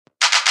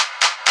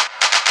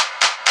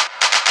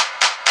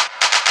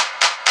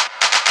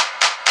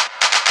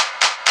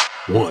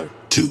One,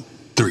 two,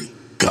 three,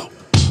 go.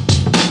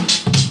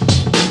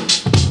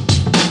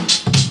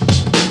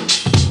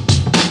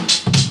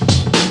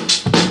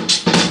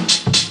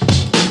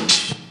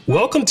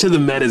 Welcome to the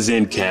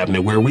MetaZen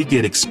Cabinet, where we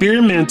get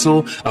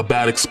experimental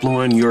about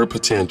exploring your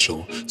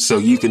potential so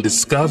you can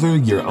discover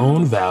your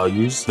own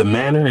values, the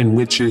manner in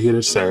which you're here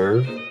to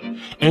serve,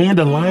 and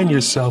align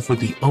yourself with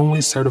the only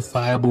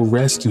certifiable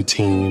rescue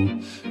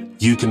team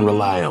you can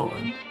rely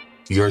on,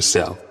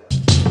 yourself.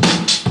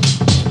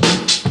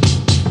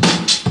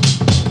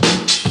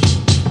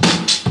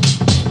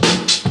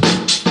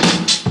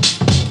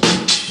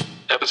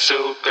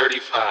 Episode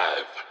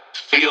 35,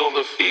 Feel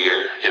the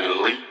Fear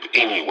and Leap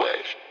Anyway.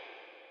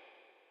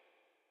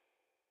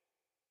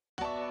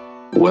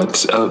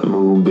 What's up,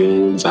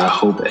 Moonbeams? I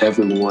hope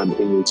everyone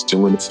is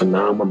doing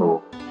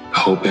phenomenal. I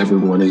hope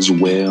everyone is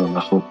well.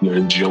 I hope you're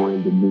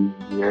enjoying the new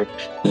year.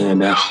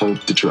 And I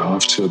hope that you're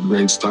off to a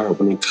great start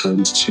when it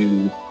comes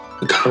to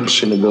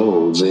accomplishing the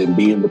goals and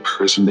being the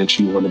person that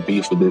you want to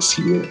be for this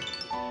year.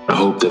 I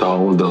hope that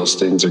all of those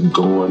things are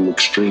going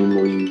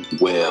extremely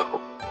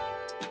well.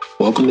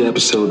 Welcome to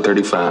episode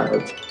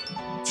 35,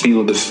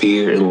 Feel the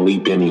Fear and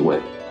Leap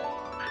Anyway.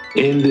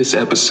 In this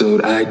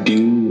episode, I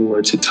do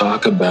want to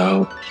talk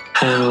about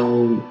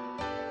how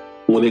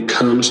when it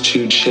comes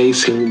to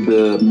chasing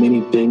the many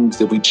things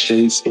that we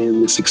chase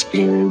in this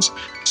experience,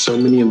 so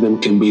many of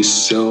them can be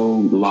so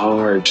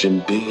large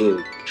and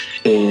big.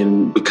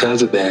 And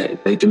because of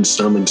that, they can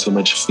summon so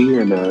much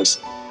fear in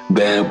us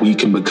that we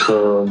can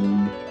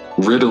become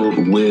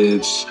riddled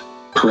with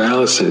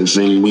paralysis,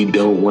 and we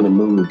don't want to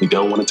move. We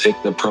don't want to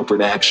take the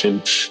appropriate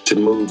action to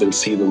move and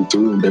see them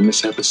through. In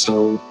this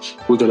episode,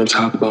 we're going to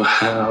talk about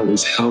how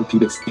it's healthy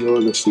to feel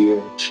the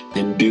fear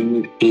and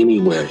do it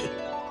anyway.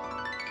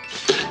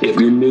 If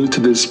you're new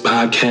to this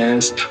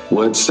podcast,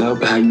 what's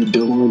up? How you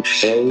doing?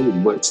 Hey,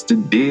 what's the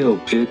deal,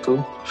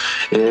 Pickle?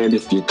 And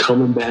if you're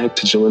coming back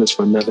to join us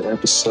for another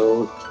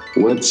episode,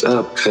 what's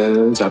up,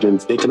 cuz? I've been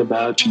thinking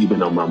about you. You've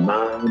been on my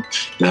mind.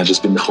 And I've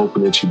just been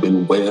hoping that you've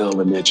been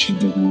well and that you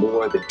do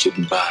more than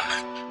getting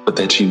by, but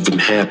that you've been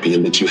happy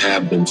and that you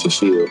have been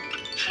fulfilled.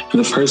 In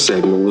the first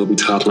segment, we'll be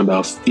talking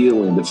about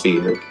feeling the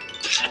fear.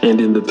 And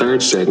in the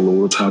third segment,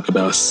 we'll talk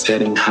about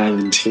setting high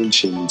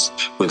intentions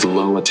with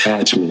low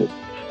attachment.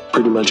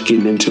 Pretty much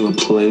getting into a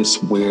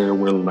place where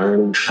we're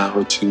learning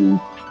how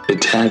to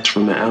detach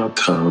from the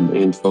outcome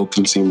and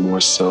focusing more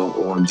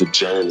so on the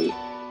journey.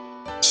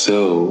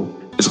 So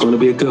it's going to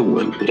be a good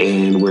one,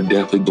 and we're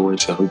definitely going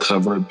to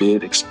uncover a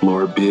bit,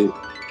 explore a bit,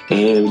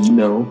 and,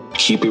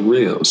 keep it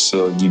real.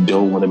 So you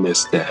don't want to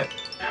miss that.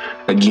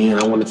 Again,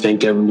 I want to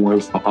thank everyone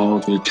for all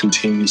of your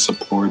continued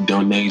support,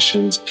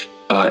 donations,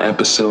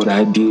 episode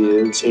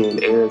ideas,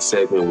 and air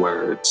segment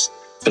words.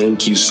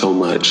 Thank you so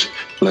much.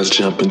 Let's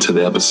jump into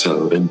the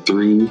episode in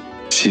 3,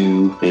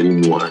 2,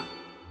 and 1.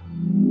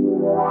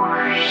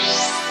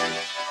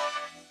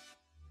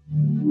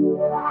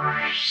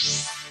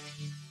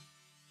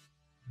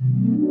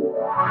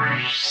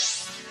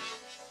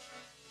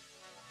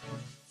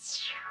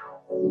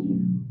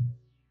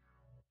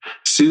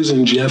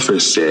 Susan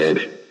Jeffers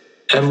said,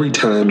 "Every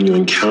time you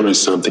encounter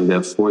something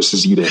that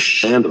forces you to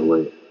handle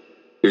it,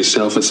 your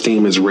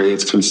self-esteem is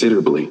raised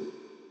considerably.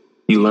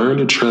 You learn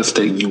to trust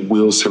that you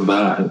will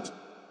survive,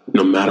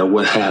 no matter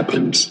what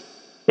happens.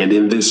 And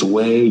in this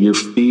way, your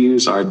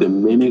fears are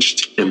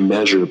diminished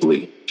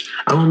immeasurably."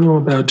 I don't know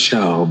about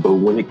y'all, but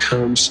when it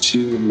comes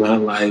to my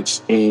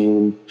life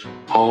and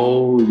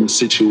all the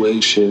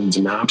situations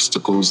and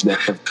obstacles that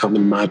have come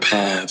in my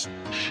path,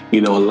 a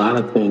lot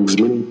of things,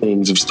 many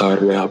things have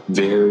started out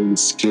very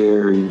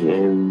scary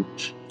and,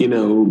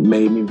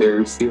 made me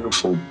very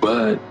fearful.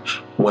 But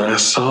when I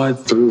saw it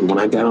through, when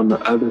I got on the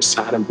other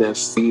side of that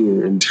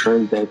fear and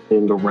turned that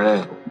thing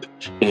around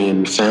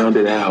and found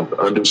it out,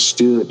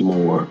 understood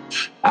more,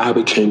 I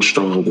became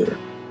stronger.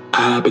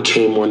 I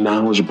became more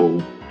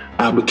knowledgeable.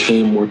 I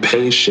became more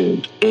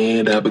patient,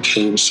 and I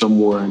became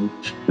someone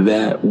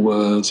that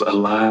was a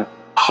lot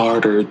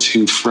harder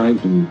to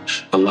frighten,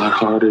 a lot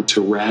harder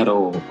to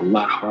rattle, a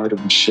lot harder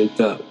to shake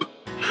up.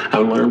 I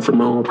learned from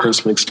my own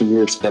personal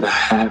experience that I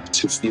have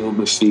to feel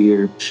the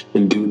fear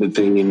and do the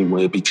thing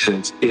anyway,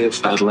 because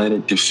if I let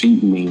it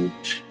defeat me,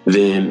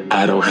 then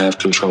I don't have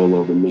control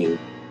over me.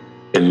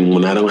 And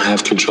when I don't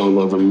have control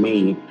over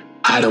me,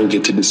 I don't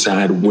get to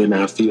decide when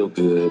I feel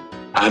good.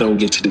 I don't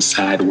get to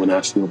decide when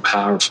I feel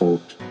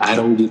powerful. I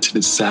don't get to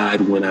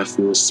decide when I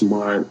feel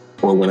smart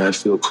or when I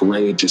feel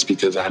courageous,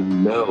 because I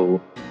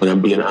know, when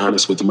I'm being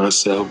honest with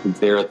myself, that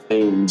there are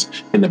things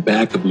in the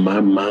back of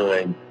my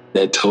mind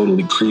that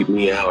totally creep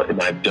me out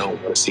and I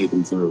don't want to see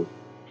them through.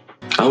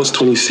 I was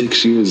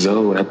 26 years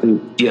old.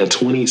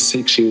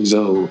 26 years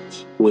old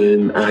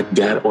when I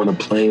got on a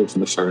plane for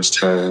the first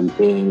time,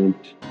 and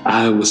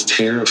I was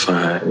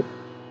terrified.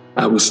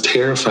 I was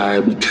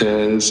terrified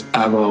because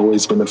I've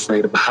always been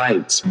afraid of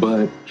heights,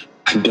 but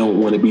I don't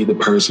want to be the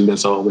person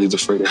that's always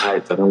afraid of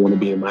heights. I don't want to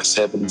be in my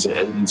 70s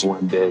and 80s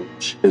one day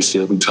and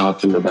still be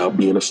talking about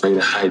being afraid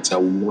of heights. I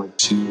want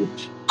to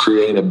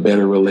create a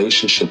better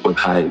relationship with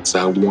heights.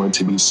 I want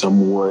to be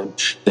someone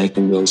that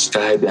can go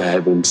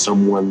skydiving,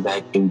 someone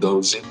that can go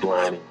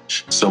ziplining,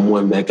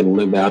 someone that can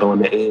live out on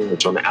the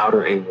edge, on the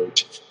outer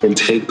edge, and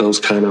take those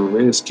kind of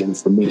risks. And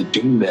for me to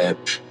do that,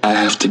 I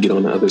have to get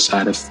on the other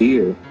side of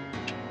fear,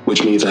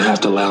 which means I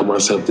have to allow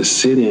myself to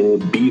sit in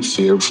it, be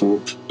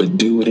fearful, but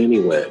do it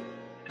anyway.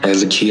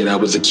 As a kid, I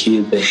was a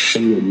kid that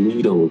hated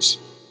needles.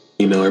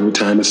 You know, every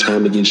time it's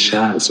time to get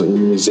shots or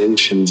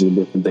immunizations and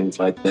different things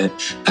like that,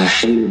 I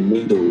hated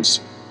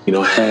needles. You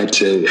know, I had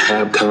to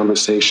have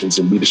conversations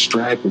and be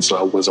distracted so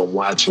I wasn't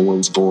watching what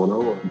was going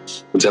on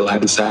until I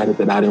decided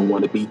that I didn't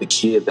want to be the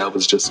kid that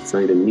was just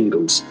afraid of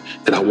needles,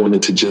 that I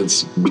wanted to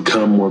just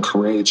become more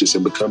courageous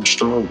and become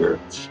stronger.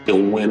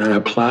 And when I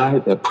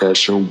applied that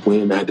pressure,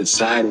 when I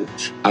decided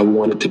I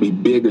wanted to be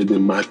bigger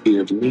than my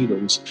fear of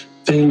needles,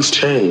 things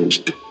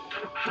changed.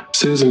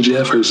 Susan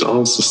Jeffers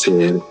also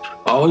said,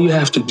 all you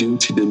have to do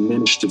to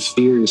diminish the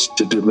fear is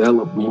to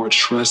develop more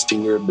trust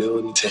in your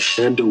ability to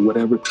handle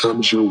whatever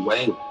comes your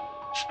way.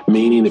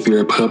 Meaning, if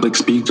you're a public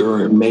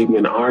speaker or maybe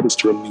an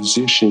artist or a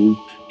musician,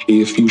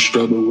 if you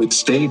struggle with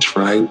stage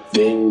fright,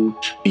 then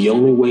the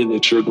only way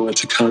that you're going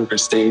to conquer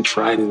stage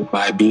fright is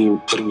by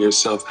putting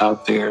yourself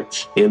out there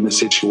in the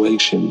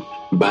situation,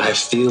 by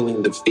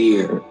feeling the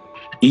fear.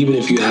 Even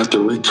if you have to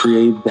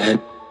recreate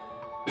that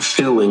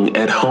feeling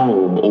at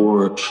home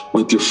or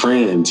with your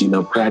friends, you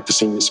know,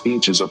 practicing your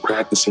speeches or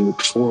practicing your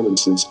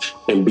performances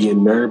and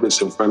being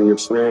nervous in front of your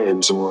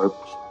friends or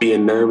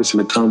being nervous in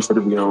the comfort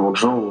of your own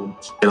home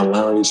and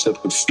allowing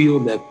yourself to feel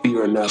that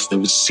fear enough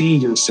and to see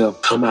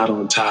yourself come out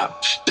on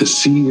top, to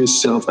see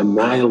yourself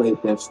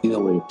annihilate that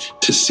feeling,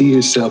 to see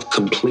yourself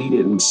complete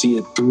it and see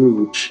it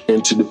through,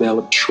 and to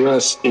develop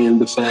trust in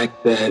the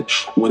fact that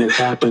when it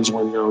happens,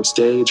 when you're on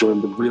stage or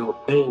in the real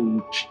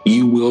thing,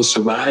 you will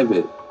survive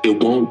it.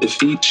 It won't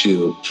defeat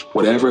you.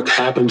 Whatever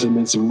happens in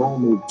this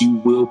moment, you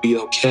will be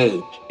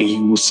okay and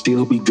you will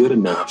still be good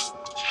enough.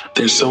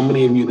 There's so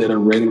many of you that are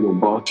ready to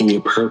walk in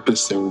your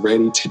purpose and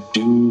ready to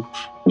do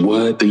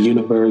what the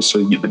universe or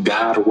the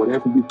God or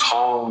whatever you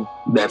call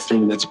that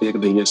thing that's bigger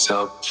than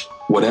yourself,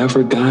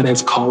 whatever God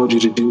has called you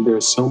to do,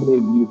 there's so many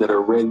of you that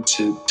are ready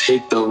to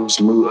take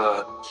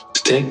to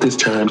take this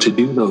time to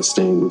do those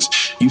things.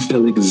 You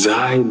feel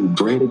anxiety,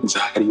 great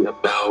anxiety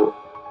about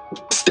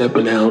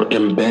stepping out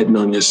and betting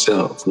on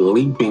yourself,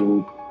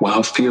 leaping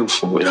while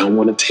fearful. And I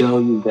want to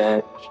tell you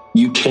that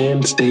you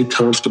can stay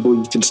comfortable.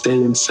 You can stay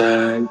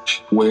inside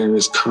where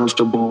it's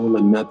comfortable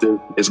and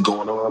nothing is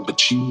going on,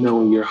 but you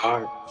know in your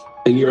heart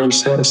that you're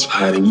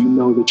unsatisfied and you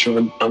know that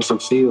you're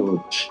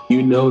unfulfilled.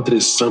 You know that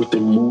it's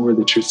something more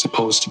that you're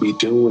supposed to be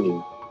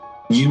doing.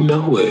 You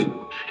know it,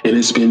 and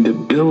it's been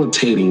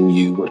debilitating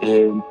you,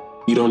 and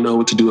you don't know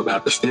what to do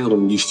about the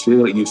feeling. You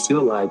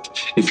feel like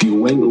if you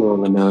wait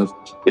long enough,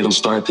 it'll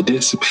start to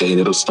dissipate.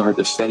 It'll start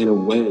to fade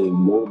away. It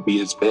won't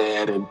be as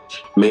bad, and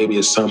maybe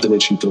it's something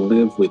that you can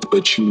live with.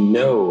 But you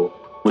know,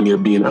 when you're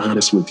being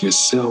honest with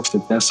yourself,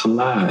 that that's a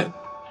lie.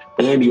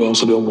 And you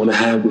also don't want to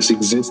have this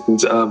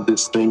existence of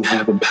this thing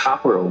having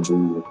power over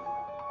you,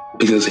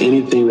 because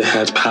anything that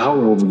has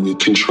power over you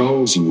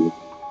controls you.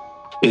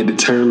 It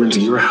determines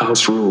your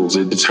house rules.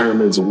 It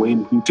determines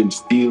when you can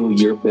feel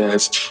your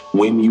best,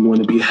 when you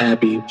want to be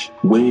happy,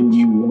 when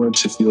you want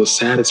to feel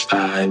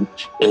satisfied,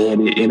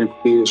 and it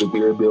interferes with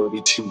your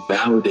ability to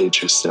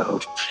validate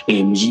yourself.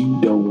 And you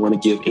don't want to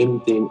give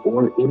anything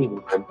or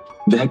anyone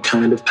that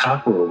kind of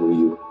power over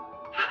you.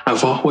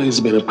 I've always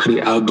been a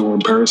pretty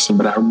outgoing person,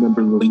 but I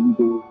remember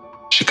leaving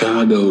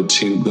Chicago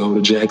to go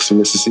to Jackson,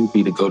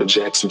 Mississippi, to go to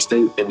Jackson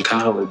State in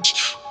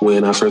college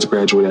when I first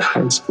graduated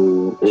high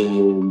school.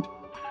 And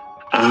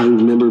I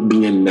remember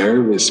being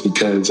nervous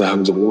because I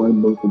was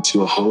moving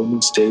to a whole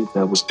new state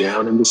that was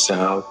down in the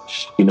South.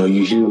 You know,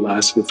 you hear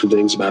lots of different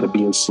things about it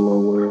being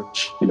slower.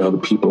 You know, the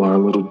people are a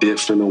little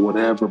different or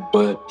whatever.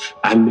 But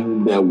I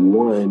knew that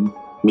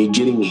me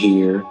getting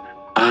here,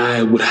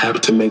 I would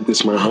have to make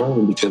this my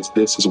home because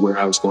this is where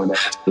I was going to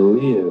have to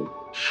live.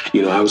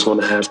 You know, I was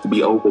going to have to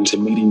be open to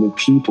meeting new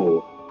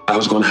people. I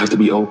was going to have to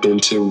be open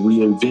to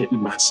reinventing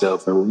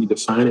myself and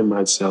redefining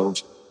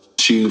myself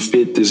to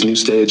fit this new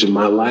stage in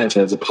my life,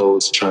 as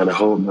opposed to trying to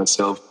hold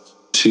myself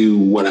to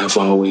what I've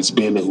always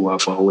been and who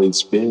I've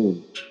always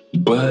been.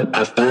 But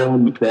I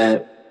found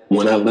that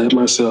when I let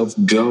myself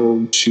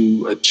go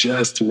to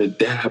adjust and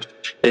adapt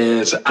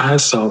as I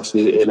saw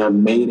fit and I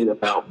made it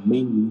about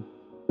me,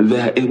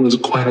 that it was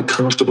quite a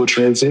comfortable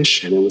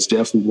transition. It was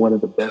definitely one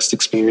of the best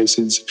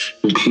experiences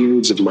and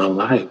periods of my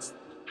life.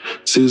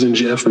 Susan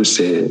Jeffers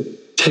said,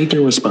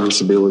 taking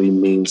responsibility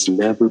means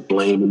never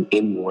blaming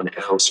anyone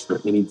else for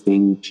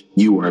anything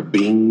you are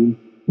being,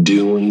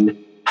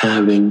 doing,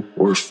 having,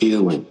 or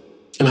feeling.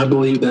 And I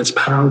believe that's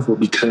powerful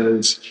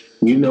because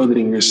you know that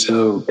in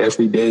yourself,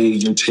 every day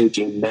you're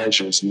taking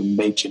measures and you're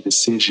making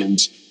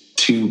decisions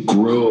to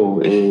grow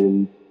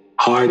and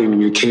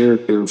harden your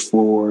character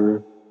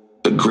for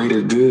the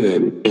greater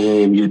good,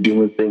 and you're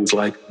doing things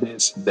like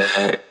this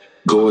that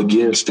go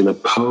against and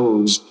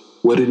oppose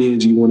what it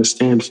is you want to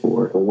stand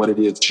for and what it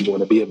is that you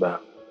want to be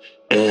about.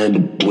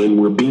 And when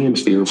we're being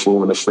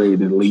fearful and afraid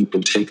to leap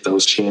and take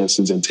those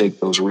chances and take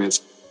those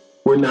risks,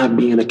 we're not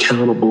being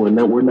accountable and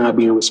that we're not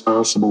being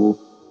responsible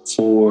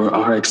for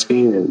our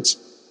experience.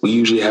 We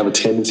usually have a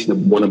tendency to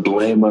want to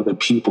blame other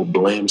people,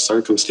 blame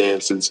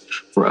circumstances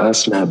for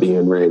us not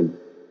being ready.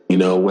 You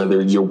know, whether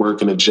you're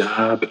working a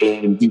job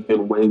and you've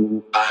been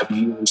waiting 5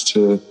 years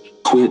to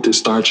quit to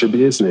start your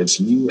business,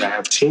 you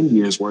have 10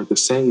 years worth of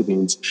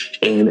savings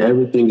and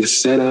everything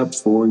is set up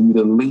for you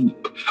to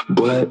leap,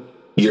 but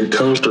you're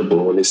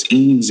comfortable and it's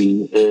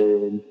easy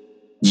and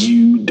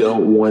you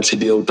don't want to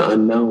deal with the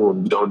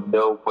unknown. You don't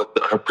know what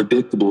the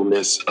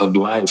unpredictableness of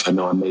life, I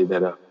know I made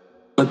that up,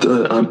 but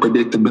the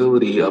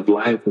unpredictability of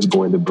life is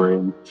going to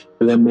bring,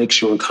 and that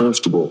makes you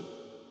uncomfortable.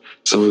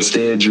 So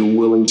instead, you're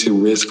willing to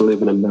risk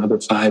living another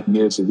 5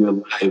 years of your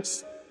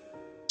life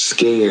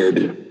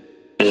scared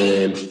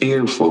and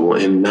fearful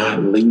and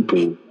not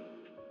leaping.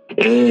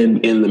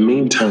 And in the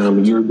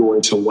meantime, you're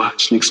going to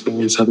watch and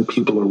experience other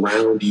people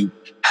around you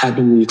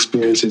having the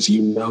experiences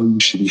you know you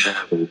should be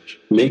having,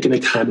 making the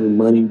kind of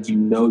money you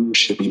know you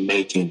should be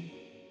making,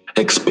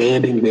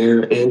 expanding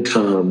their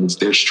incomes,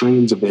 their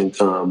streams of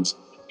incomes,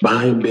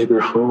 buying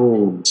bigger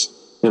homes,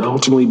 and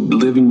ultimately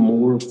living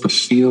more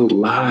fulfilled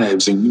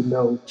lives. And you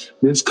know,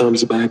 this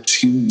comes back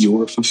to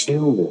your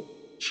fulfillment.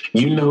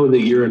 You know that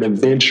you're an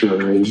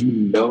adventurer and you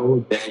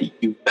know that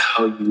you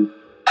value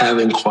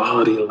having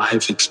quality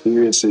life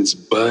experiences,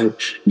 but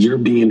you're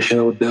being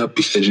held up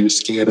because you're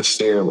scared of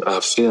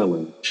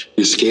failing.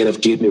 You're scared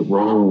of getting it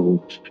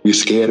wrong. You're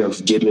scared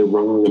of getting it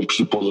wrong and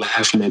people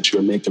laughing at you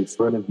and making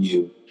fun of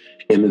you.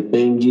 And the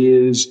thing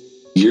is,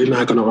 you're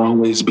not going to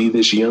always be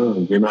this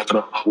young. You're not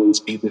going to always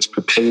be this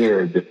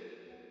prepared.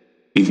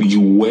 If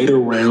you wait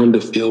around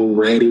to feel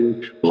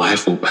ready,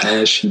 life will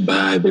pass you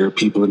by. There are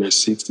people in their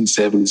 60s,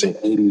 70s, and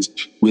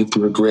 80s with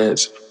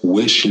regrets,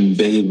 wishing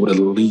they would have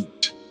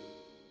leaped.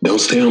 Don't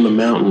stay on the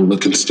mountain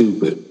looking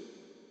stupid.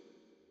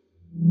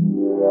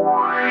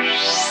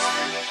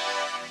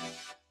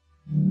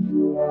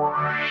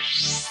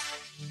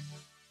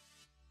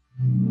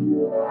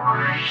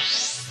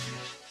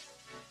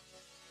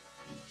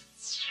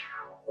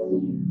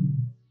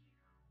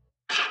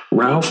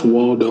 Ralph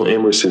Waldo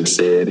Emerson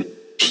said,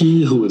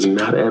 "He who is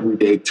not every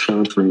day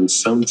conquering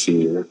some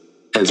fear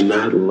has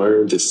not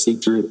learned the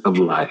secret of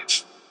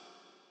life."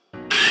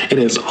 It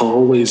has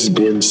always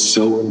been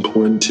so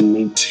important to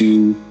me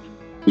to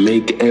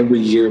make every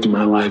year of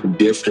my life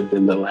different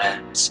than the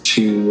last,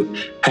 to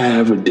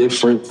have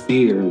different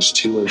fears,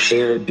 to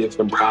inherit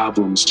different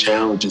problems,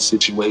 challenges,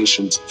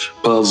 situations,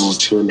 puzzles,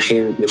 to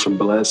inherit different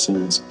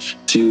blessings,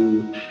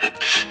 to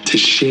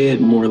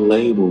shed more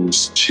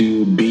labels,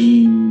 to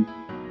be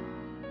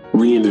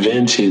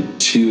reinvented,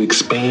 to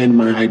expand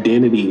my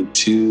identity,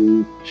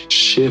 to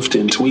shift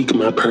and tweak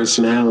my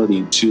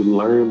personality, to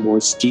learn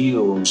more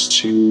skills,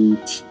 to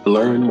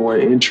learn more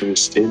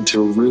interest, and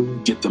to really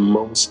get the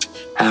most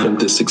out of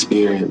this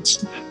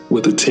experience.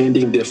 With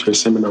attending different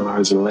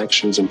seminars and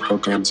lectures and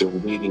programs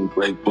and reading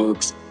great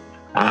books,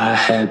 I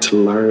had to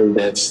learn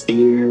that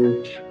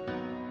fear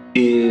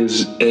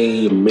is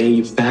a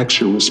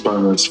manufactured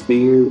response.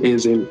 Fear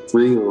isn't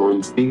real,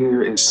 and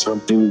fear is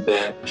something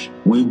that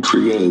we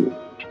create.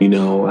 You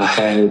know, I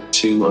had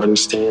to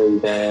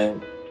understand that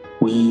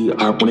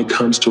when it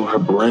comes to our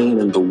brain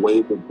and the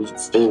way that we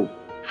think,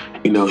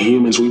 you know,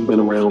 humans, we've been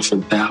around for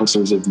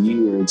thousands of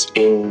years,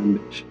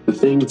 and the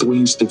things that we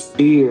used to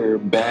fear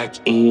back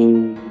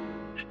in,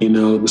 you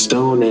know, the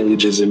Stone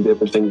Ages and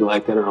different things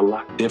like that are a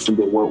lot different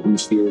than what we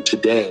fear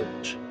today.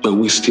 But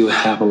we still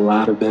have a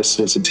lot of that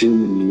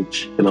sensitivity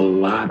and a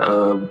lot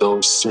of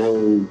those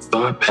same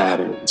thought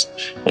patterns.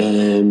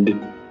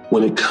 And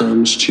when it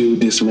comes to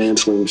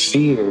dismantling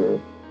fear,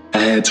 I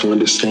had to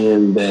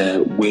understand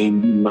that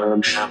when you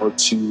learn how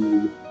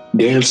to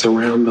dance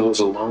around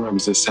those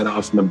alarms that set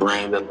off in the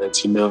brain that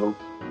lets you know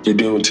you're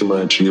doing too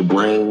much, your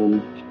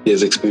brain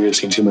is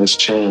experiencing too much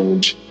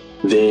change,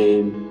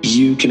 then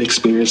you can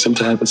experience some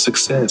type of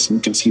success. You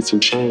can see some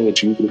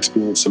change. You can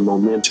experience some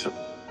momentum.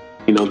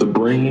 You know, the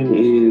brain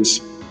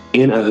is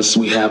in us.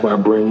 We have our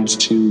brains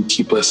to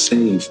keep us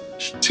safe,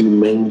 to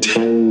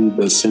maintain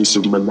the sense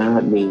of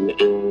monotony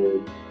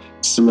and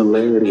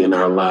similarity in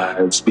our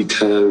lives,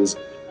 because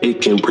it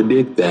can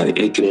predict that,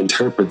 it can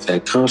interpret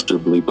that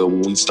comfortably. But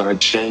when we start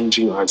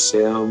changing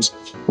ourselves,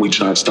 we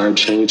start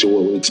changing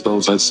what we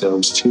expose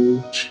ourselves to,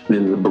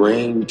 then the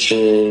brain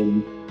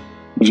can,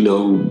 you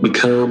know,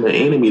 become an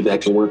enemy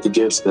that can work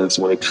against us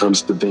when it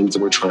comes to things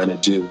that we're trying to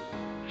do.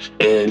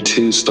 And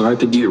to start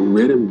to get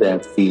rid of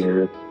that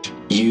fear,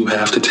 you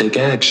have to take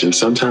action.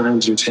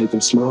 Sometimes you're taking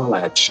small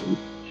action.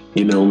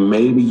 You know,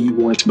 maybe you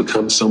want to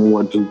become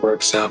someone who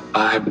works out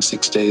 5 to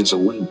 6 days a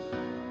week.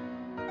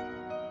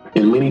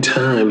 And many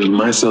times,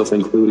 myself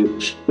included,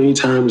 many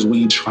times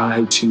we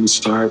try to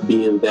start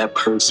being that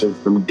person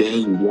from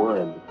day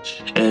one.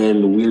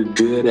 And we're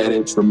good at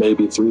it for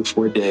maybe 3 or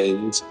 4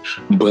 days,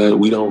 but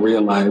we don't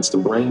realize the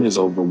brain is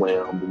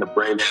overwhelmed, and the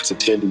brain has a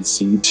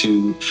tendency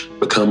to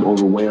become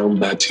overwhelmed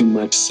by too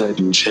much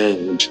sudden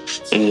change.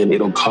 And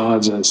it'll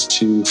cause us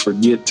to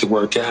forget to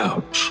work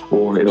out,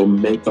 or it'll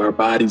make our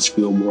bodies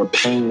feel more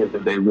pain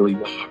than they really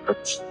are,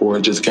 or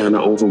just kind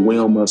of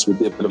overwhelm us with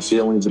different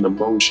feelings and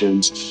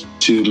emotions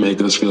to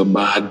make us feel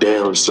bogged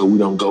down so we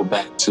don't go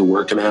back to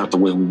working out the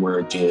way we were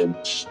again.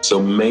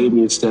 So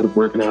maybe instead of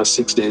working out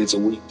 6 days a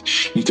week,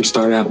 you can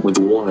start out with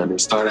one and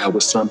start out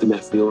with something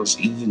that feels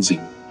easy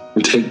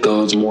and take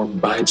those more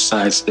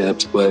bite-sized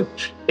steps. But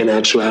in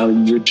actuality,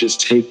 you're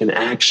just taking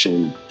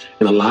action.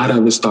 And a lot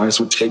of it starts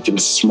with taking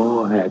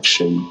small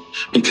action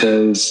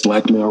because,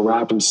 like Mel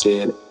Robbins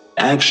said,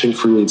 action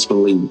creates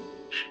belief.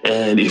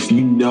 And if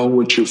you know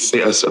what you're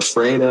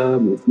afraid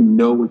of, if you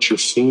know what you're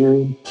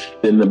fearing,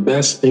 then the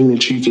best thing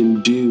that you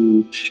can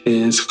do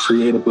is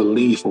create a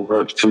belief or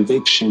a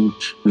conviction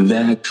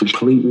that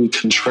completely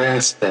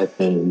contrasts that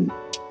thing.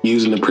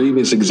 Using the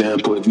previous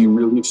example, if you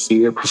really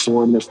fear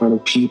performing in front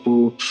of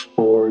people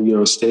or,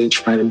 stage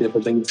fright and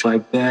different things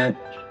like that,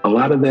 a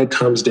lot of that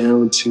comes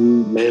down to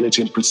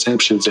managing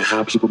perceptions and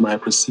how people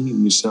might perceive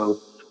you. So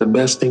the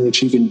best thing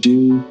that you can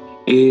do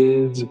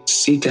is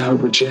seek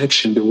out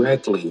rejection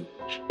directly.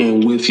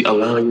 And with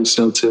allowing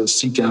yourself to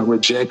seek out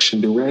rejection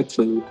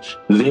directly,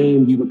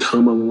 then you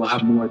become a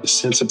lot more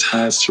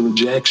desensitized to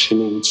rejection,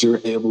 and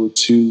you're able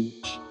to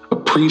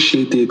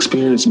appreciate the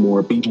experience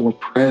more, be more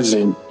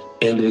present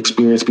in the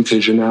experience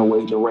because you're not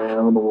waiting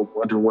around or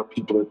wondering what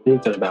people are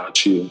thinking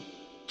about you.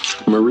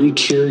 Marie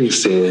Curie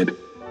said,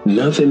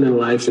 "Nothing in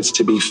life is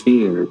to be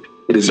feared.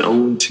 It is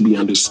only to be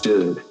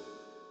understood.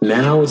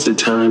 Now is the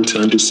time to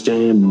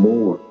understand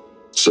more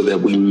so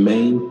that we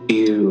may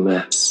fear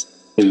less."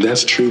 And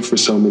that's true for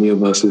so many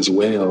of us as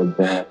well,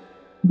 that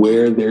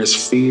where there's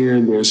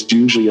fear, there's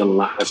usually a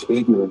lot of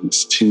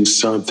ignorance to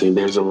something.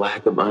 There's a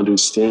lack of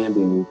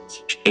understanding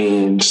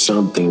in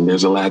something.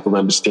 There's a lack of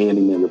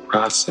understanding in the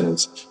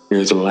process.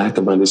 There's a lack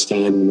of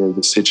understanding in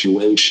the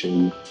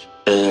situation.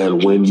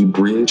 And when you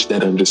bridge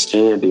that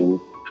understanding,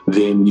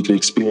 then you can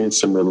experience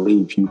some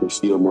relief. You can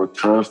feel more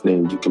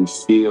confident. You can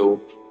feel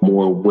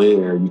more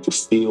aware. You can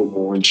feel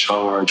more in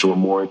charge or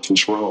more in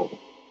control.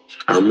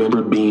 I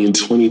remember being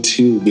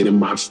 22, getting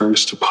my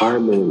first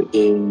apartment,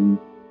 and,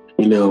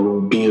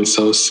 being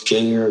so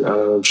scared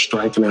of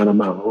striking out on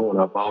my own.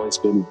 I've always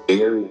been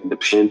very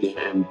independent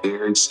and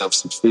very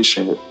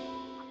self-sufficient,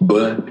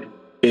 but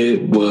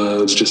it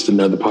was just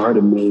another part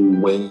of me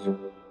where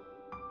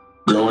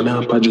growing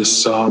up, I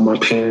just saw my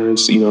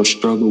parents,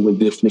 struggle with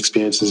different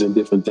experiences and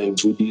different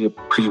things. We did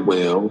pretty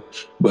well,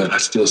 but I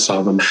still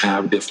saw them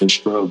have different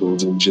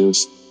struggles and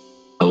just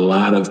a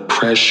lot of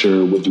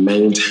pressure with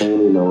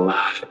maintaining a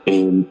lot,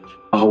 and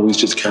always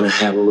just kind of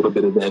had a little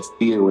bit of that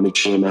fear when it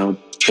came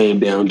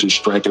down to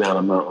striking out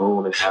on my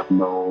own and having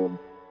my own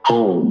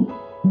home.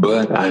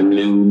 But I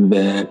knew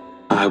that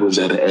I was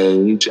at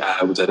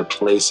a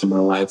place in my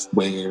life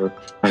where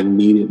I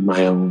needed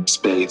my own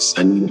space.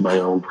 I needed my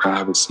own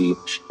privacy,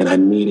 and I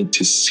needed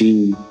to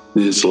see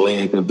this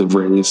leg of the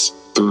race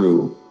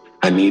through.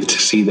 I needed to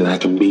see that I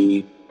can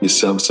be a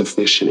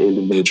self-sufficient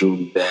individual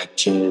that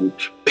can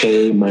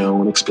pay my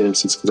own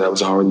expenses, because I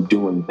was already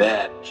doing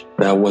that,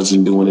 but I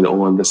wasn't doing it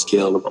on the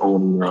scale of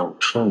owning your own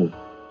home.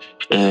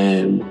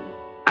 And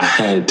I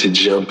had to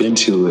jump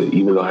into it,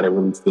 even though I didn't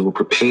really feel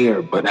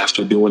prepared. But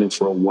after doing it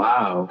for a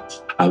while,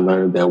 I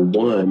learned that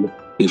one,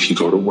 if you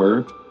go to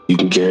work, you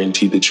can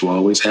guarantee that you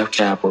always have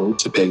capital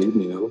to pay your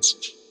bills.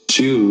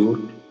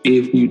 Two,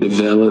 if you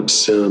develop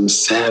some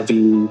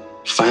savvy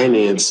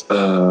finance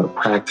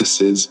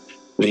practices,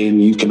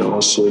 then you can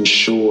also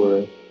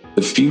ensure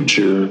the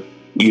future,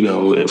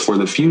 for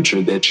the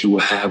future, that you will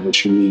have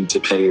what you need to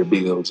pay your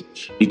bills.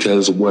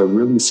 Because what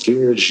really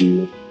scares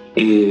you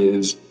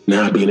is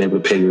not being able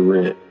to pay your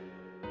rent.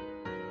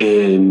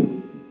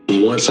 And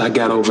once I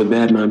got over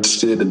that and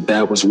understood that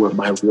that was what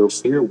my real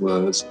fear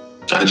was,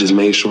 I just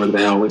made sure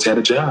that I always had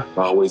a job.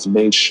 I always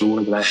made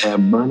sure that I had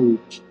money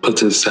put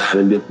to the side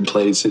in different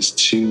places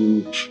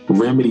to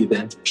remedy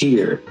that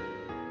fear.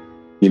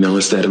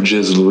 Instead of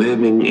just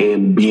living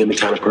and being the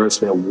kind of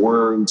person that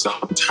worries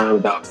all the time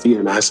about fear.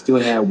 And I still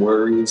had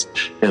worries,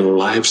 and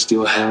life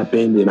still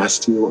happened, and I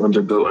still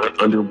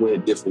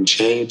underwent different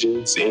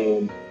changes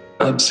and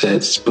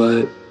upsets.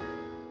 But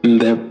in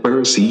that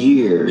first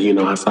year,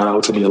 I thought I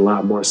was going to be a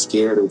lot more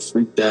scared and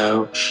freaked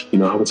out.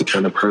 I was the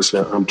kind of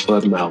person that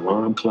unplugged my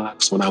alarm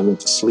clocks when I went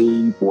to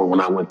sleep or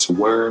when I went to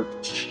work.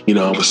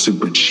 I was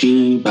super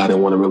cheap. I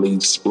didn't want to really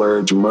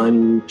splurge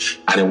money.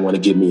 I didn't want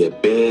to get me a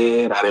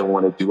bed. I didn't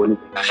want to do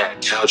anything. I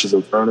had couches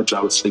and furniture.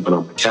 I was sleeping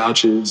on the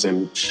couches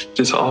and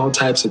just all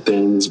types of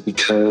things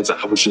because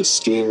I was just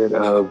scared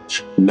of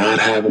not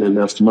having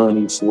enough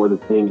money for the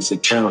things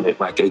that counted,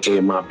 like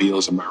AKA my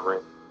bills and my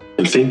rent.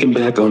 And thinking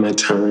back on that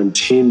time,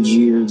 10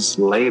 years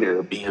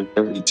later, being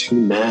 32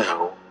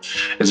 now,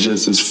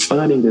 it's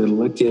funny to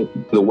look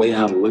at the way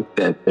I looked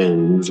at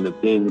things and the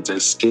things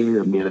that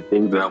scared me and the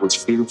things that I was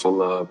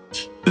fearful of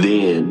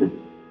then.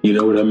 You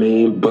know what I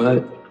mean?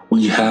 But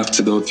We have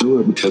to go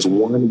through it because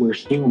one, we're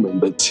human,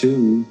 but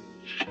two,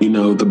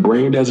 the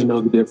brain doesn't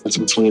know the difference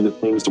between the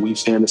things that we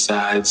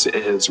fantasize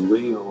as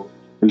real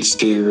and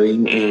scary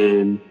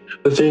and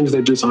the things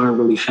that just aren't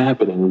really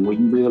happening. And when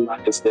you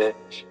realize that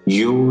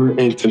you're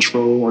in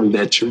control and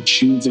that you're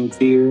choosing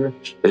fear,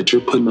 that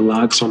you're putting the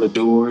locks on the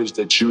doors,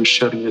 that you're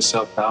shutting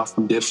yourself out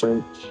from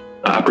different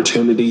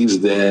opportunities,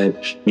 that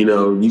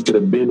you could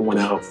have been one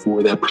out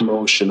for that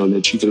promotion, or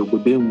that you could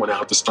have been one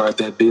out to start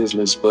that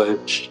business,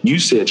 but you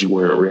said you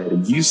weren't ready.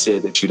 You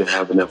said that you didn't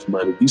have enough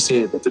money. You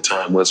said that the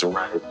time wasn't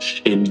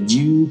right, and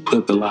you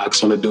put the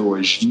locks on the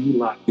doors. You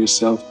locked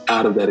yourself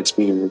out of that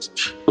experience.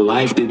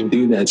 Life didn't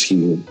do that to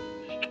you.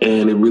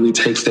 And it really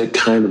takes that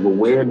kind of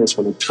awareness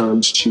when it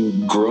comes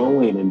to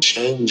growing and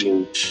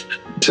changing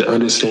to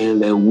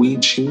understand that we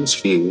choose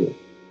fear.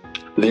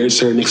 There are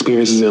certain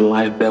experiences in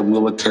life that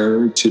will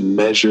occur to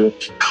measure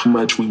how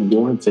much we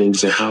want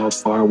things and how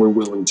far we're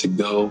willing to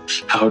go,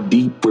 how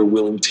deep we're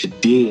willing to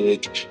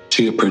dig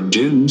to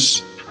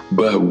produce.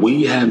 But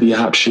we have the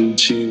option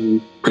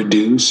to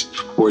produce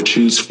or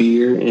choose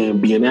fear and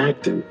be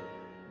inactive.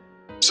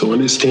 So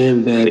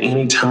understand that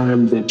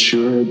anytime that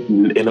you're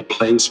in a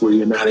place where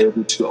you're not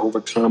able to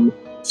overcome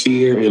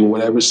fear in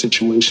whatever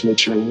situation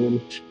that you're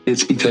in,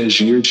 it's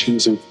because you're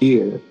choosing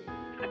fear.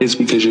 It's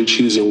because you're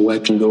choosing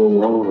what can go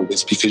wrong.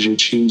 It's because you're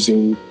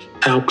choosing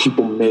how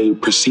people may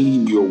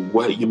perceive you or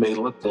what you may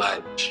look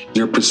like.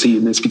 You're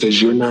perceiving this because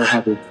you're not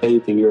having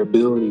faith in your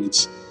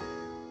abilities.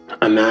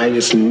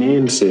 Anais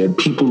Nin said,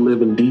 people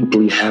living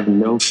deeply have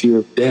no fear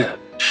of death.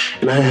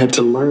 And I had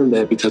to learn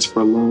that because for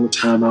a long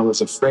time I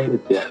was afraid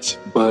of death.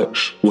 But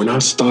when I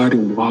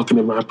started walking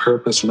in my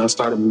purpose, when I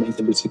started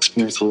making this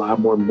experience a lot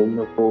more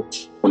meaningful,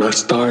 when I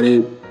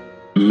started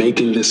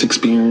making this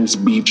experience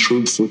be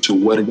truthful to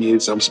what it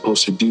is I'm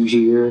supposed to do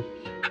here,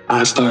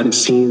 I started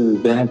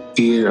seeing that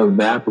fear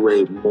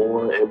evaporate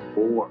more and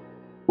more.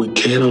 We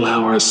can't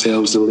allow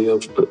ourselves to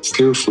live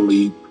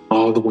fearfully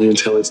all the way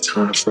until it's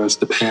time for us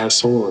to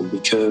pass on,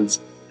 because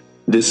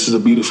this is a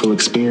beautiful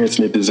experience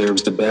and it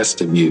deserves the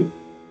best of you.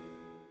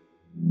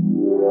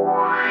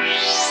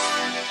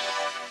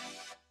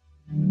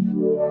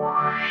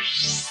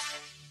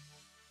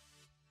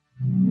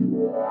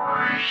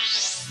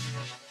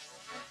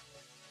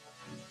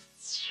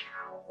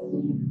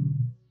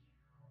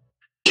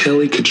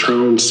 Kelly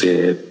Catrone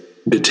said,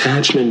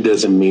 detachment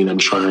doesn't mean I'm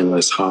trying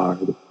less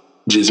hard. It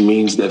just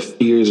means that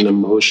fears and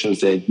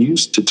emotions that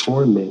used to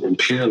torment and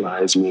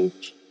paralyze me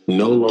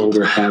no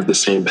longer have the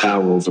same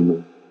power over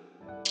me.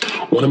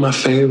 One of my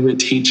favorite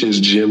teachers,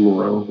 Jim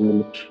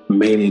Rohn,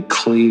 made it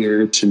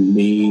clear to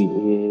me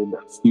in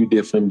a few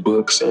different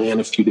books and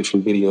a few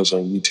different videos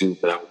on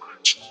YouTube that I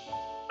watched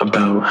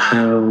about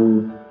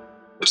how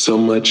so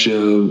much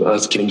of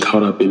us getting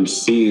caught up in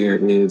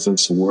fear is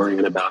us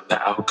worrying about the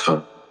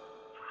outcome.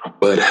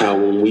 But how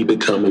when we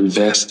become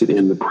invested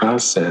in the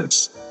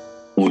process,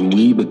 when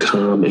we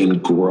become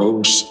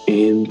engrossed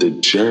in the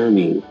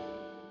journey,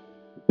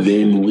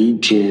 then we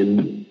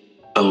can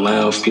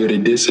allow fear to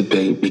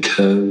dissipate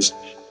because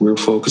we're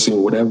focusing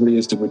on whatever it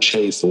is that we're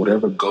chasing,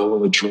 whatever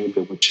goal or dream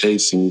that we're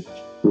chasing,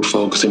 we're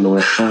focusing on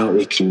how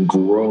it can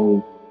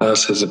grow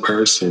us as a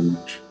person,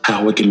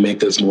 how it can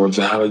make us more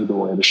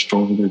valuable and a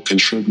stronger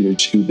contributor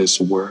to this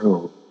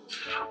world.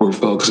 We're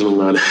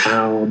focusing on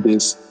how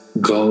this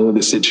goal,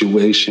 this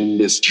situation,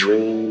 this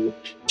dream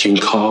can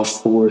call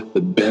forth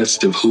the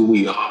best of who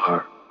we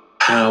are,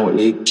 how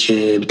it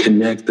can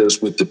connect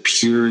us with the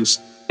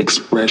purest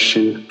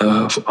expression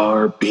of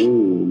our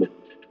being,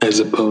 as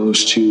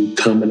opposed to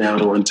coming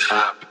out on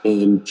top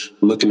and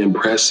looking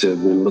impressive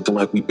and looking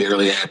like we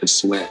barely had to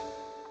sweat,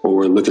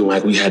 or looking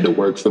like we had to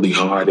work really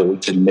hard and we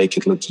couldn't make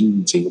it look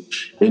easy.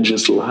 And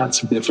just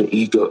lots of different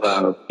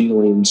ego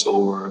feelings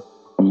or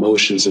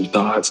emotions and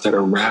thoughts that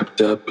are wrapped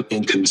up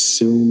and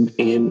consumed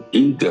in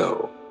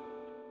ego.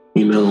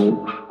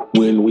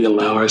 When we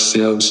allow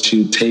ourselves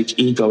to take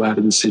ego out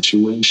of the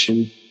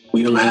situation,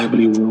 we don't have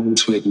any room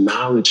to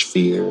acknowledge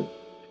fear.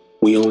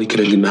 We only can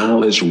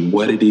acknowledge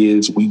what it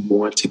is we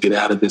want to get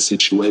out of the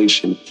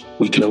situation.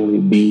 We can only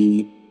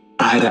be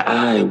eye to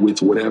eye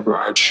with whatever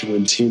our true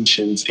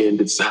intentions and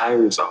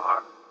desires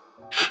are.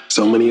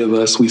 So many of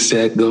us, we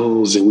set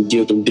goals and we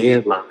give them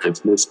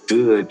deadlines, and it's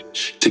good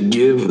to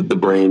give the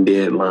brain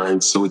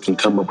deadlines so it can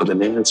come up with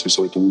an answer,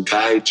 so it can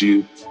guide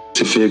you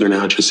to figuring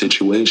out your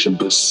situation.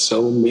 But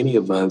so many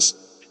of us,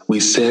 we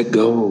set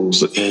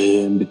goals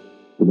and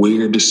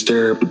we're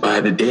disturbed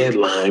by the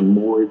deadline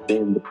more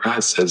than the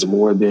process,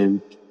 more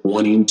than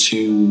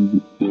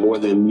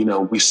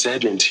we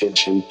set an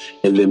intention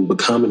and then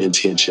become an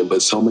intention.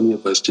 But so many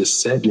of us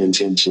just set an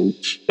intention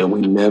and we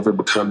never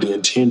become the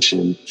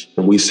intention.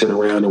 And we sit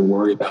around and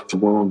worry about the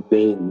wrong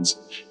things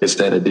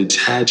instead of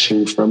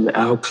detaching from the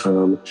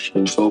outcome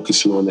and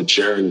focusing on the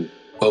journey,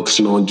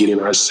 focusing on getting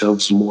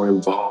ourselves more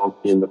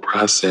involved in the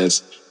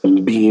process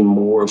and being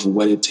more of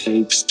what it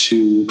takes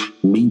to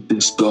meet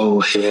this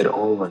goal head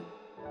on.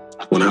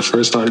 When I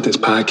first started this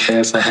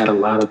podcast, I had a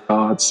lot of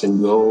thoughts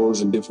and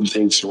goals and different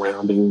things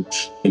surrounding,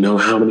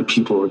 how many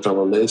people are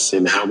going to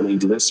listen, how many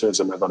listeners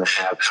am I going to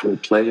have, how many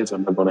plays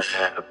am I going to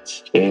have,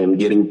 and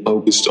getting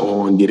focused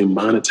on getting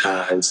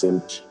monetized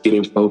and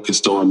getting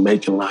focused on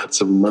making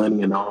lots of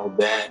money and all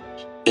that.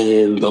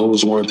 And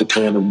those weren't the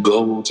kind of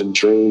goals and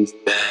dreams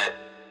that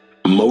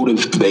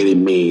motivated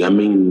me. I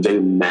mean, they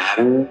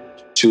matter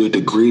to a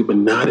degree, but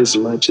not as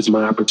much as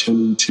my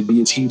opportunity to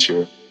be a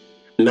teacher.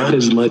 Not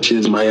as much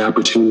as my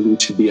opportunity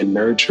to be a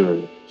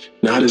nurturer,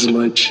 not as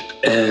much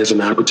as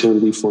an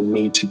opportunity for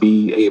me to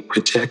be a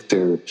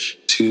protector,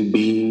 to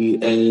be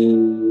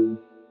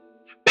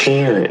a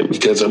parent,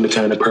 because I'm the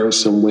kind of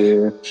person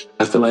where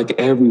I feel like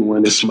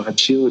everyone is my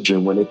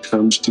children when it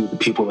comes to the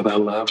people that I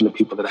love and the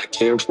people that I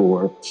care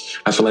for.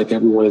 I feel like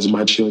everyone is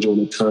my children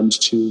when it comes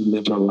to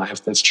living a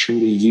life that's true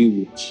to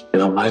you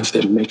and a life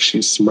that makes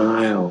you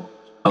smile,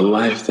 a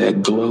life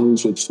that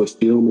glows with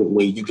fulfillment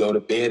when you go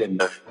to bed at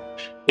night.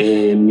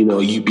 And,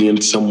 you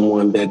being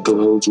someone that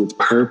glows with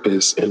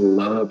purpose and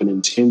love and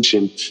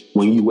intention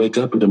when you wake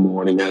up in the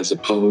morning, as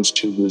opposed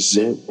to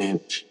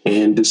resentment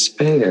and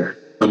despair.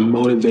 I'm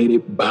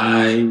motivated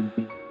by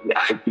the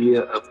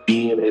idea of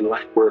being a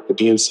light worker,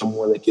 being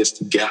someone that gets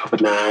to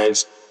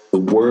galvanize the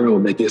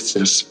world, that gets to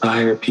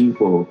inspire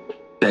people,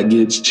 that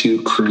gets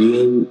to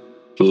create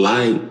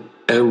light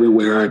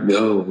everywhere I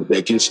go,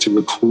 that gets to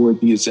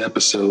record these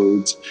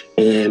episodes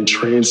and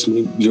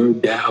transmit your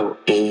doubt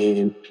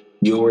and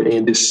your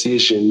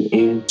indecision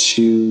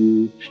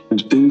into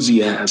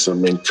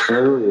enthusiasm and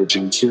courage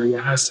and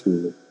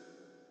curiosity.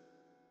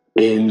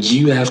 And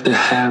you have to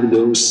have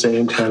those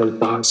same kind of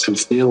thoughts and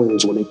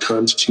feelings when it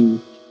comes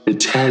to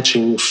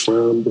detaching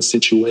from the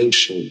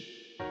situation.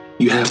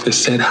 You have to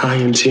set high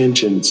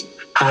intentions.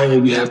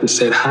 You have to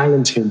set high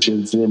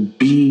intentions and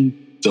be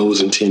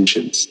those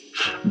intentions.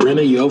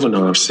 Brenna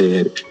Yovanov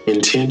said,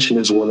 intention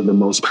is one of the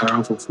most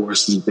powerful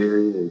forces there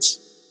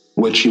is.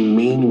 What you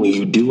mean when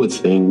you do a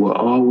thing will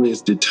always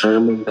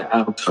determine the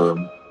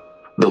outcome.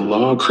 The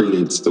law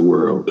creates the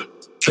world.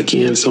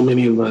 Again, so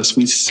many of us,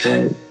 we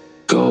set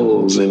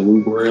goals and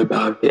we worry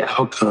about the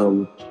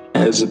outcome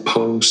as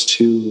opposed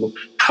to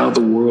how the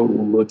world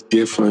will look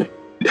different,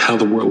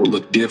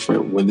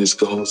 when this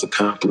goal is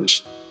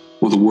accomplished.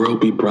 Will the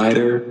world be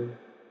brighter?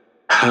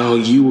 How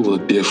you will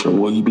look different.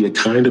 Will you be a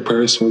kinder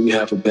person? Will you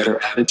have a better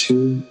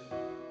attitude?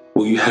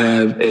 Will you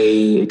have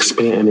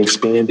an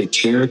expanded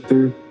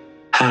character?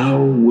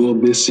 How will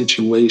this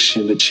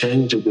situation, the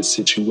change of this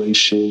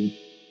situation,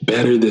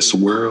 better this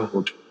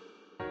world?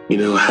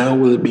 How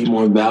will it be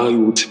more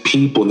valuable to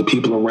people, the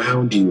people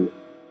around you?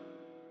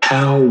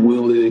 How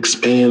will it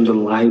expand the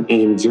light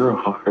in your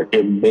heart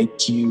and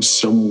make you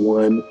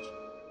someone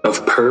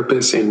of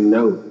purpose and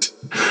note?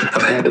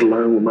 I've had to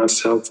learn with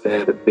myself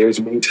that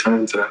there's many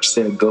times that I've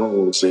set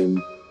goals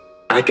and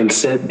I can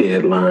set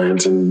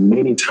deadlines, and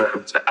many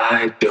times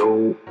I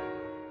don't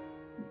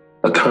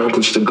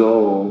accomplish the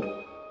goal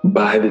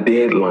by the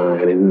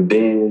deadline, and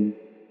then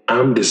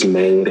I'm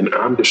dismayed and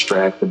I'm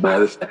distracted by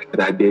the fact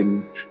that I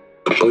didn't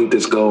complete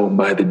this goal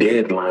by the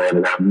deadline,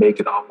 and I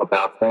make it all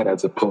about that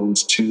as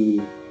opposed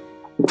to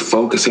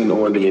focusing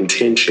on the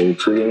intention,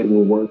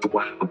 creating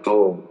worthwhile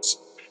goals,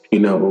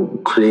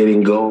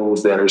 creating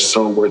goals that are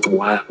so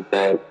worthwhile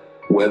that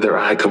whether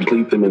I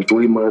complete them in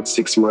 3 months,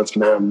 6 months,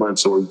 9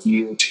 months, or a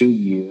year, 2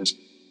 years,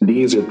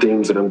 these are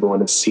things that I'm going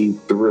to see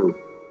through.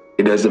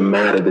 It doesn't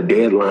matter. The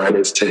deadline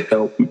is to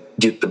help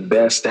get the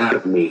best out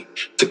of me,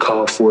 to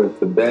call forth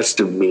the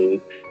best of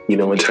me,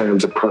 in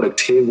terms of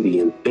productivity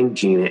and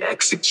thinking and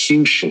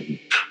execution.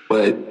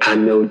 But I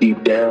know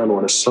deep down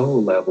on a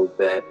soul level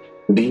that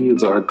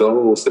these are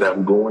goals that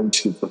I'm going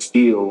to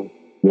fulfill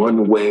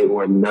one way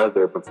or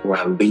another before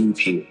I leave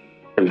here.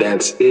 And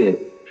that's it.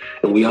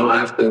 And we all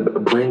have to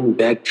bring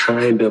that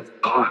kind of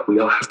thought. We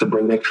all have to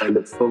bring that kind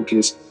of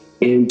focus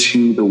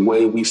into the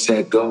way we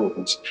set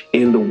goals,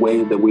 in the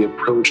way that we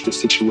approach the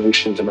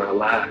situations in our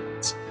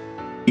lives.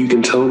 You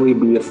can totally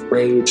be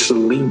afraid to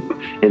leap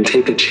and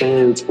take a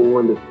chance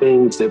on the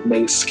things that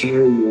may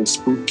scare you and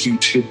spook you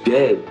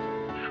today.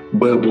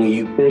 But when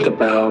you think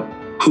about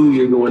who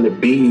you're going to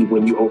be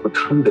when you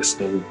overcome this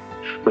thing,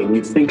 when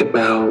you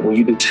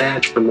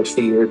detach from the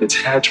fear,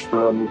 detach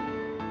from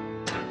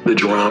the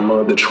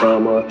drama, the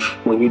trauma,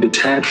 when you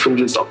detach from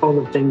just all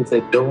the things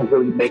that don't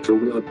really make a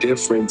real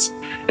difference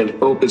and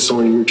focus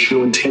on your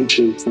true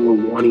intention for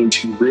wanting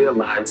to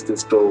realize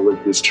this goal or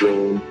this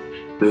dream,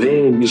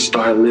 then you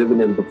start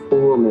living in the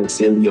fullness,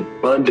 in the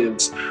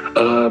abundance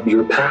of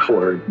your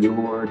power,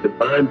 your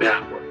divine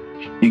power.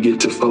 You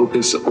get to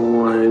focus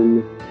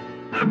on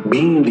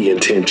being the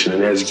intention.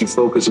 And as you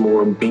focus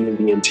more on being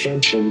the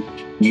intention,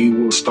 you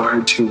will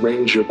start to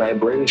raise your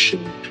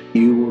vibration.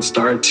 You will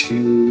start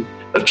to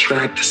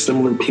attract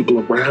similar people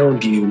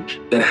around you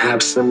that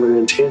have similar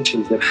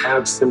intentions, that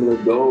have similar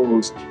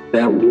goals,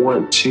 that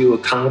want to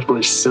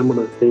accomplish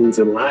similar things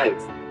in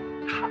life.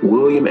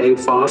 William A.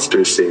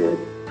 Foster said,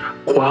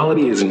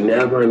 "Quality is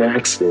never an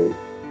accident.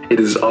 It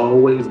is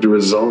always the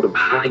result of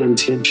high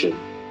intention,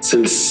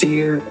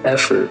 sincere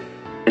effort,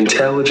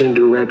 intelligent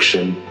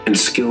direction, and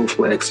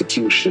skillful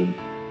execution.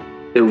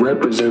 It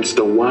represents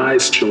the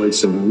wise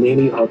choice of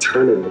many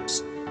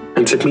alternatives.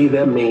 And to me,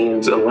 that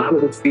means a lot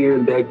of the fear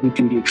that you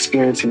can be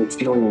experiencing and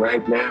feeling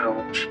right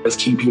now that's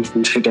keeping you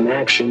from taking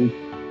action.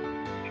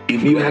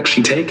 If you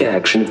actually take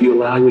action, if you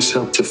allow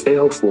yourself to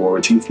fail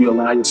forward, if you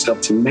allow yourself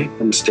to make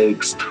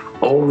mistakes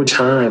over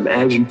time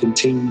as you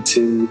continue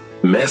to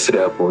mess it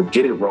up or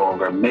get it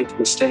wrong or make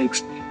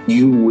mistakes,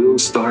 you will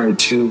start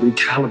to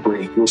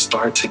recalibrate. You'll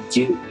start to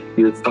get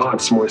your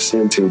thoughts more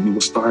centered. You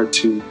will start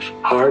to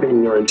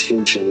harden your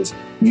intentions.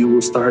 You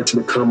will start to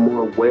become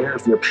more aware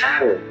of your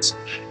patterns.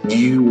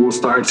 You will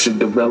start to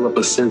develop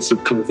a sense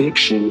of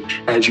conviction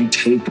as you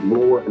take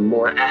more and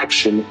more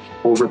action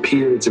over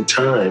periods of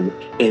time.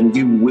 And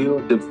you will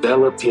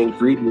develop the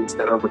ingredients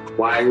that are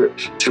required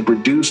to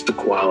produce the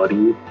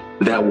quality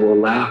that will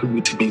allow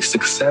you to be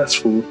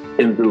successful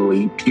in the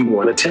leap you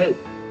want to take.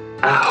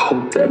 I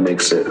hope that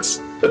makes sense.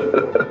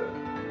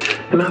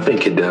 And I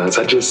think it does.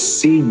 I just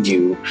see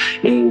you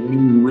and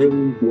you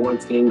really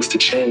want things to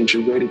change.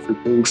 You're ready for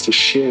things to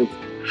shift.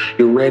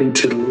 You're ready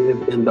to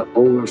live in the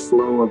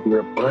overflow of your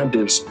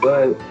abundance.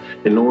 But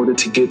in order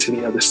to get to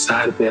the other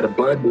side of that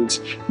abundance,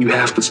 you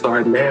have to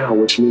start now,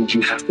 which means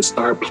you have to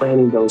start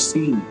planting those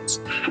seeds.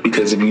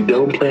 Because if you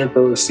don't plant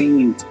those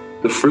seeds,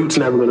 the fruit's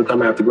never going to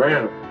come out the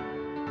ground.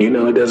 You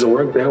know, it doesn't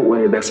work that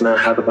way. That's not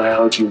how the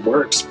biology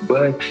works.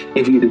 But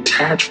if you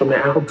detach from the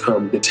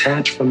outcome,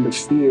 detach from the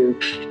fear,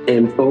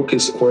 and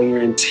focus on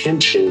your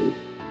intention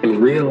and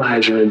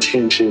realize your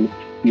intention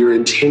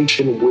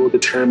will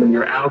determine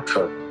your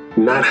outcome,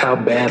 not how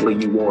badly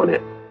you want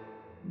it.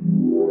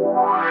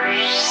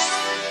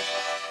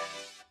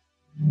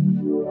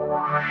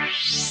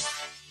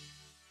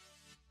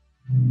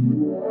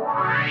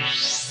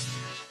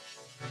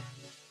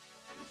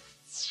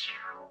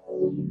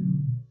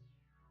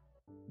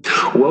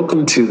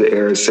 Welcome to the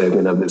Era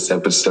segment of this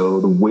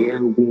episode,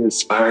 where we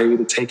inspire you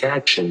to take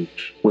action,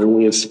 where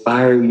we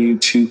inspire you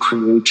to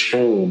create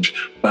change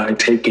by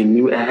taking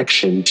new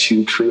action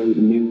to create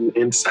new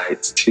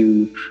insights,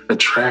 to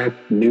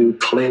attract new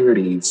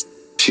clarities,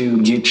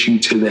 to get you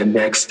to that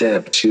next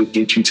step, to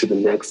get you to the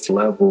next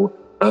level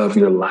of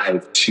your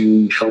life,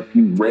 to help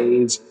you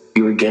raise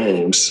your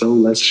game. So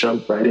let's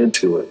jump right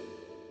into it.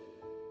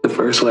 The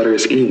first letter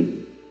is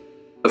E,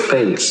 a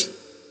face,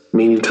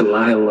 meaning to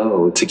lie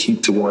low, to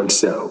keep to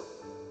oneself.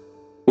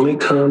 When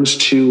it comes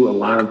to a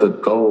lot of the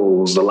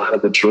goals, a lot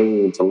of the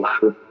dreams, a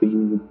lot of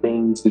the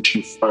things that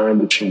you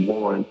find that you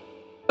want,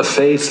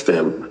 efface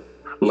them.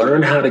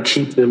 Learn how to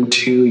keep them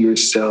to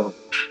yourself,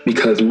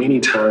 because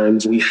many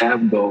times we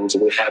have goals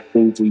and we have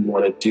things we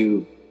want to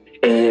do.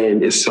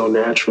 And it's so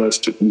natural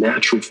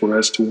for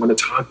us to want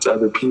to talk to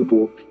other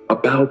people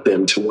about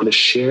them, to want to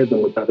share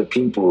them with other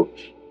people,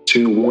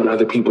 to want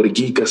other people to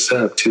geek us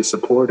up, to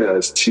support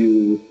us,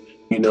 to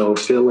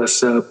fill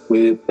us up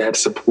with that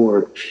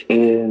support.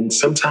 And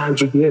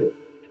sometimes we get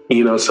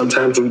it.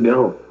 Sometimes we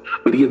don't.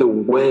 But either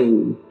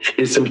way,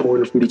 it's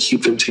important for you to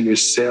keep them to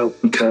yourself,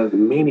 because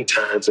many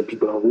times, and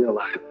people don't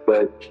realize,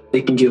 but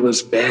they can give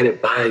us bad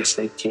advice.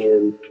 They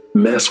can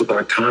mess with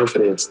our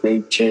confidence.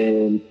 They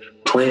can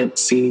plant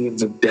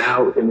seeds of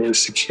doubt and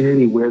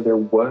insecurity where there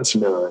was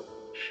none.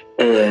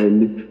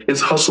 And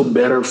it's also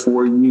better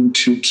for you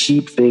to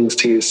keep things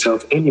to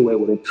yourself anyway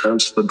when it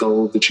comes to the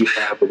goals that you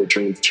have or the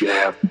dreams that you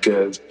have,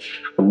 because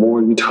the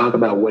more you talk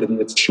about what it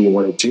is that you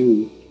want to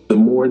do, the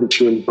more that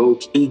you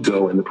invoke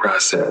ego in the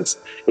process.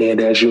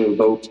 And as you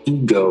invoke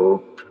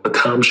ego,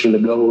 accomplishing the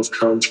goals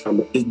comes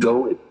from an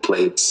egoic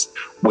place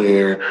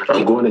where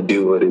I'm going to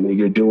do it, and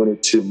you're doing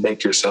it to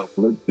make yourself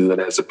look good,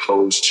 as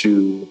opposed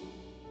to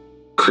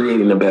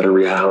creating a better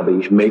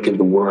reality, making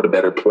the world a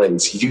better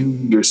place. You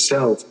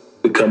yourself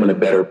becoming a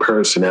better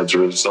person as a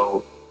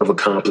result of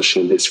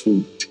accomplishing this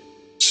feat.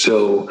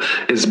 So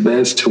it's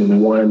best to,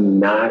 one,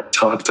 not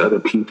talk to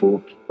other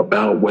people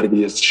about what it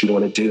is that you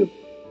want to do.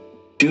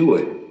 Do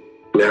it.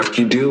 And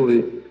after you do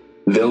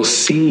it, they'll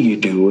see you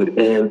do it,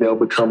 and they'll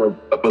become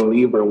a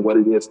believer in what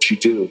it is that you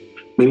do.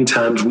 Many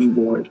times we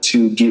want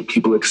to get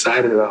people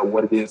excited about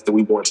what it is that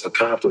we want to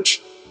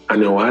accomplish. I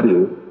know I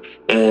do.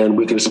 And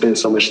we can spend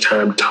so much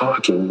time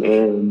talking,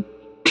 and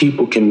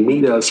people can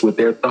meet us with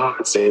their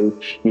thoughts, and,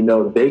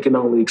 they can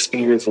only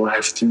experience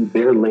life through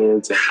their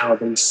lens and how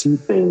they see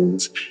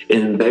things.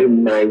 And they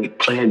might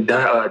plant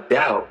doubt.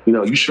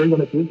 You sure you're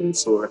going to do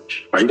this? Or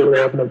are you going to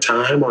have enough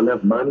time or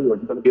enough money? Or are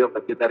you going to be able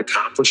to get that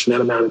accomplished in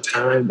that amount of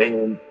time?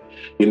 And,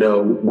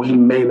 we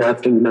may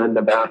not think nothing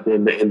about it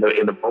in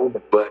the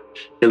moment, but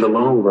in the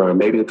long run,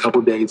 maybe a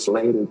couple days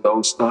later,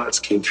 those thoughts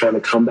can kind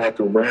of come back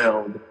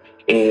around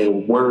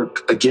and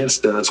work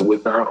against us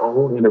with our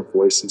own inner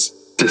voices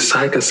to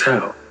psych us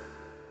out.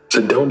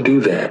 So don't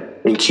do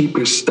that, and keep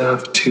your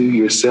stuff to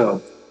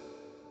yourself.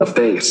 A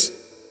face.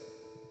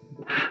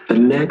 The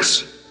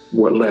next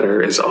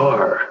letter is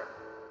R.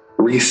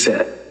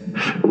 Reset.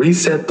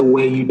 Reset the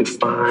way you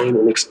define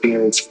and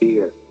experience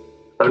fear.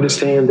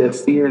 Understand that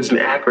fear is an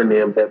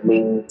acronym that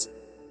means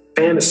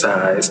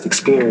fantasized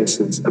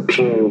experiences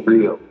appearing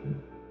real.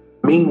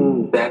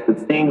 meaning that the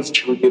things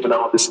that you were given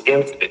all this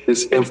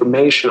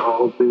information,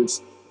 all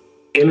this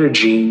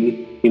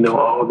energy,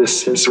 all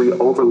this sensory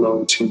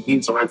overload to,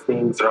 these are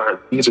things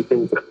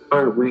that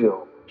aren't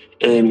real.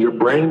 And your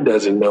brain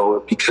doesn't know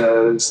it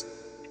because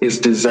it's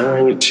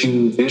designed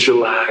to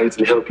visualize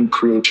and help you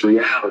create your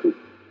reality.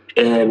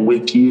 And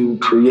with you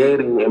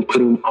creating and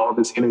putting all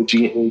this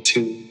energy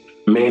into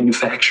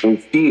manufacturing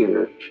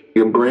fear,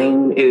 your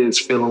brain is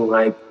feeling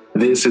like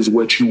this is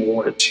what you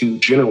want to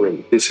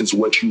generate. This is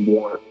what you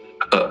want.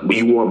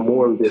 You want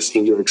more of this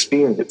in your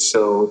experience.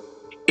 So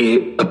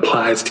it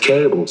applies to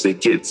cables.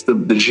 It gets the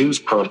juice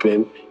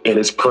pumping, and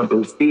it's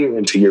pumping fear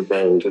into your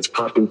veins. It's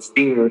pumping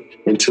fear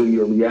into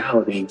your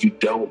reality. You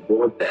don't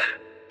want that.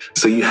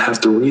 So you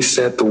have to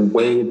reset the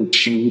way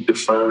that you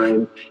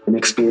define and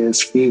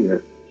experience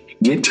fear.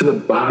 Get to the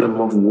bottom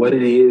of what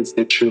it is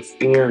that you're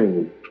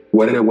fearing.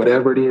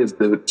 Whatever it is,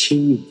 the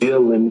key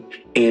villain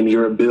in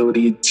your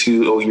ability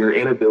to, or your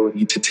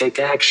inability to take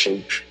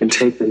action and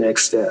take the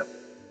next step.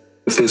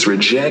 If it's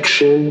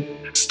rejection,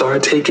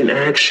 start taking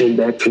action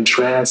that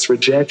contrasts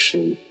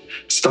rejection.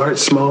 Start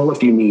small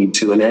if you need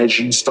to. And as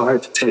you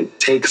start to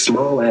take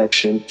small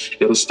action,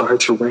 it'll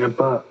start to ramp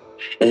up.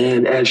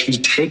 And as you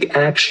take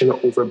action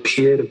over a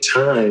period of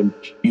time,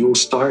 you'll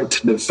start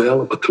to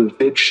develop a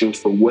conviction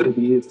for what it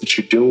is that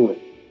you're doing.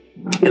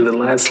 And the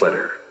last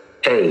letter,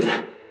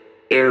 A,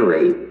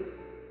 aerate,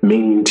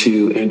 meaning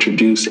to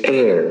introduce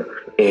air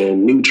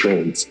and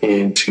nutrients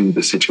into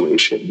the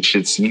situation.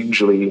 It's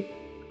usually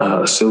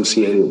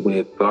associated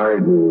with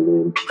gardening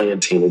and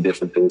planting and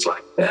different things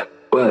like that.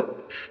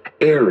 But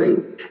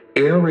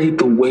aerate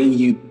the way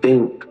you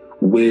think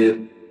with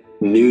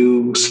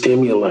new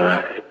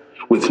stimuli,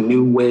 with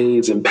new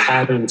ways and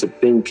patterns of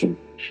thinking.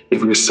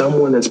 If you're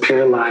someone that's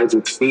paralyzed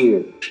with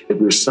fear, if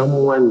you're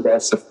someone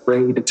that's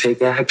afraid to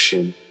take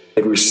action,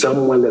 if you're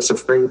someone that's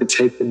afraid to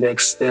take the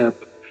next step,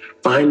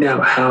 find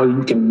out how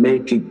you can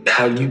make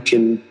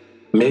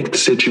the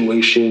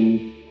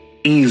situation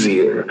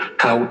easier,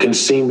 how it can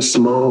seem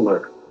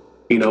smaller.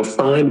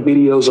 Find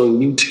videos on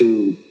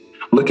YouTube.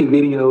 Look at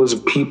videos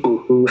of people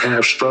who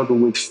have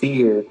struggled with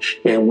fear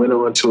and went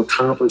on to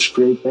accomplish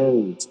great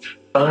things.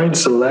 Find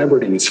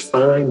celebrities,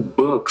 find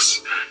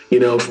books,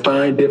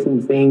 find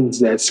different things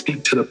that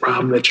speak to the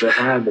problem that you're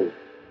having.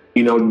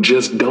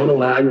 Just don't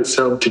allow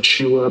yourself to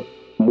chew up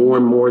more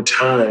and more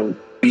time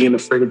being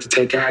afraid to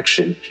take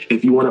action.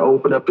 If you want to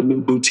open up a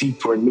new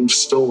boutique or a new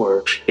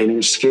store and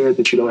you're scared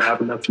that you don't have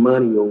enough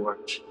money or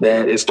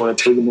that it's going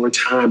to take more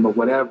time or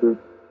whatever,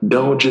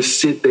 don't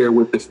just sit there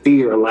with the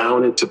fear,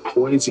 allowing it to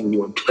poison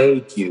you and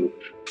plague you.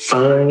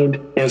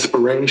 Find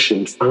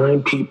inspiration.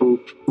 Find people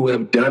who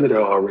have done it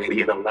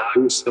already and allow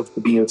yourself to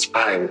be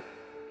inspired.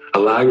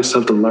 Allow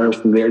yourself to learn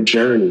from their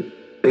journey.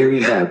 There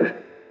you have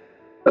it.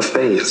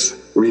 Efface,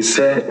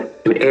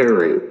 reset, and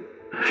aerate.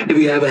 If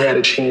you haven't had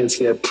a chance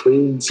yet,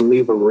 please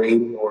leave a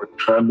rating or a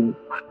comment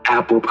on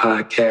Apple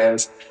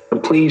Podcasts,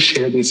 and please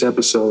share these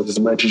episodes as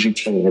much as you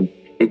can.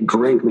 It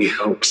greatly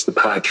helps the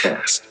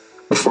podcast.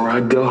 Before I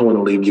go, I want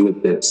to leave you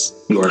with this.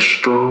 You are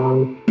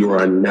strong, you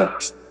are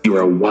enough, you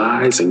are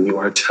wise, and you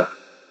are tough.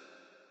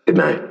 Good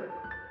night.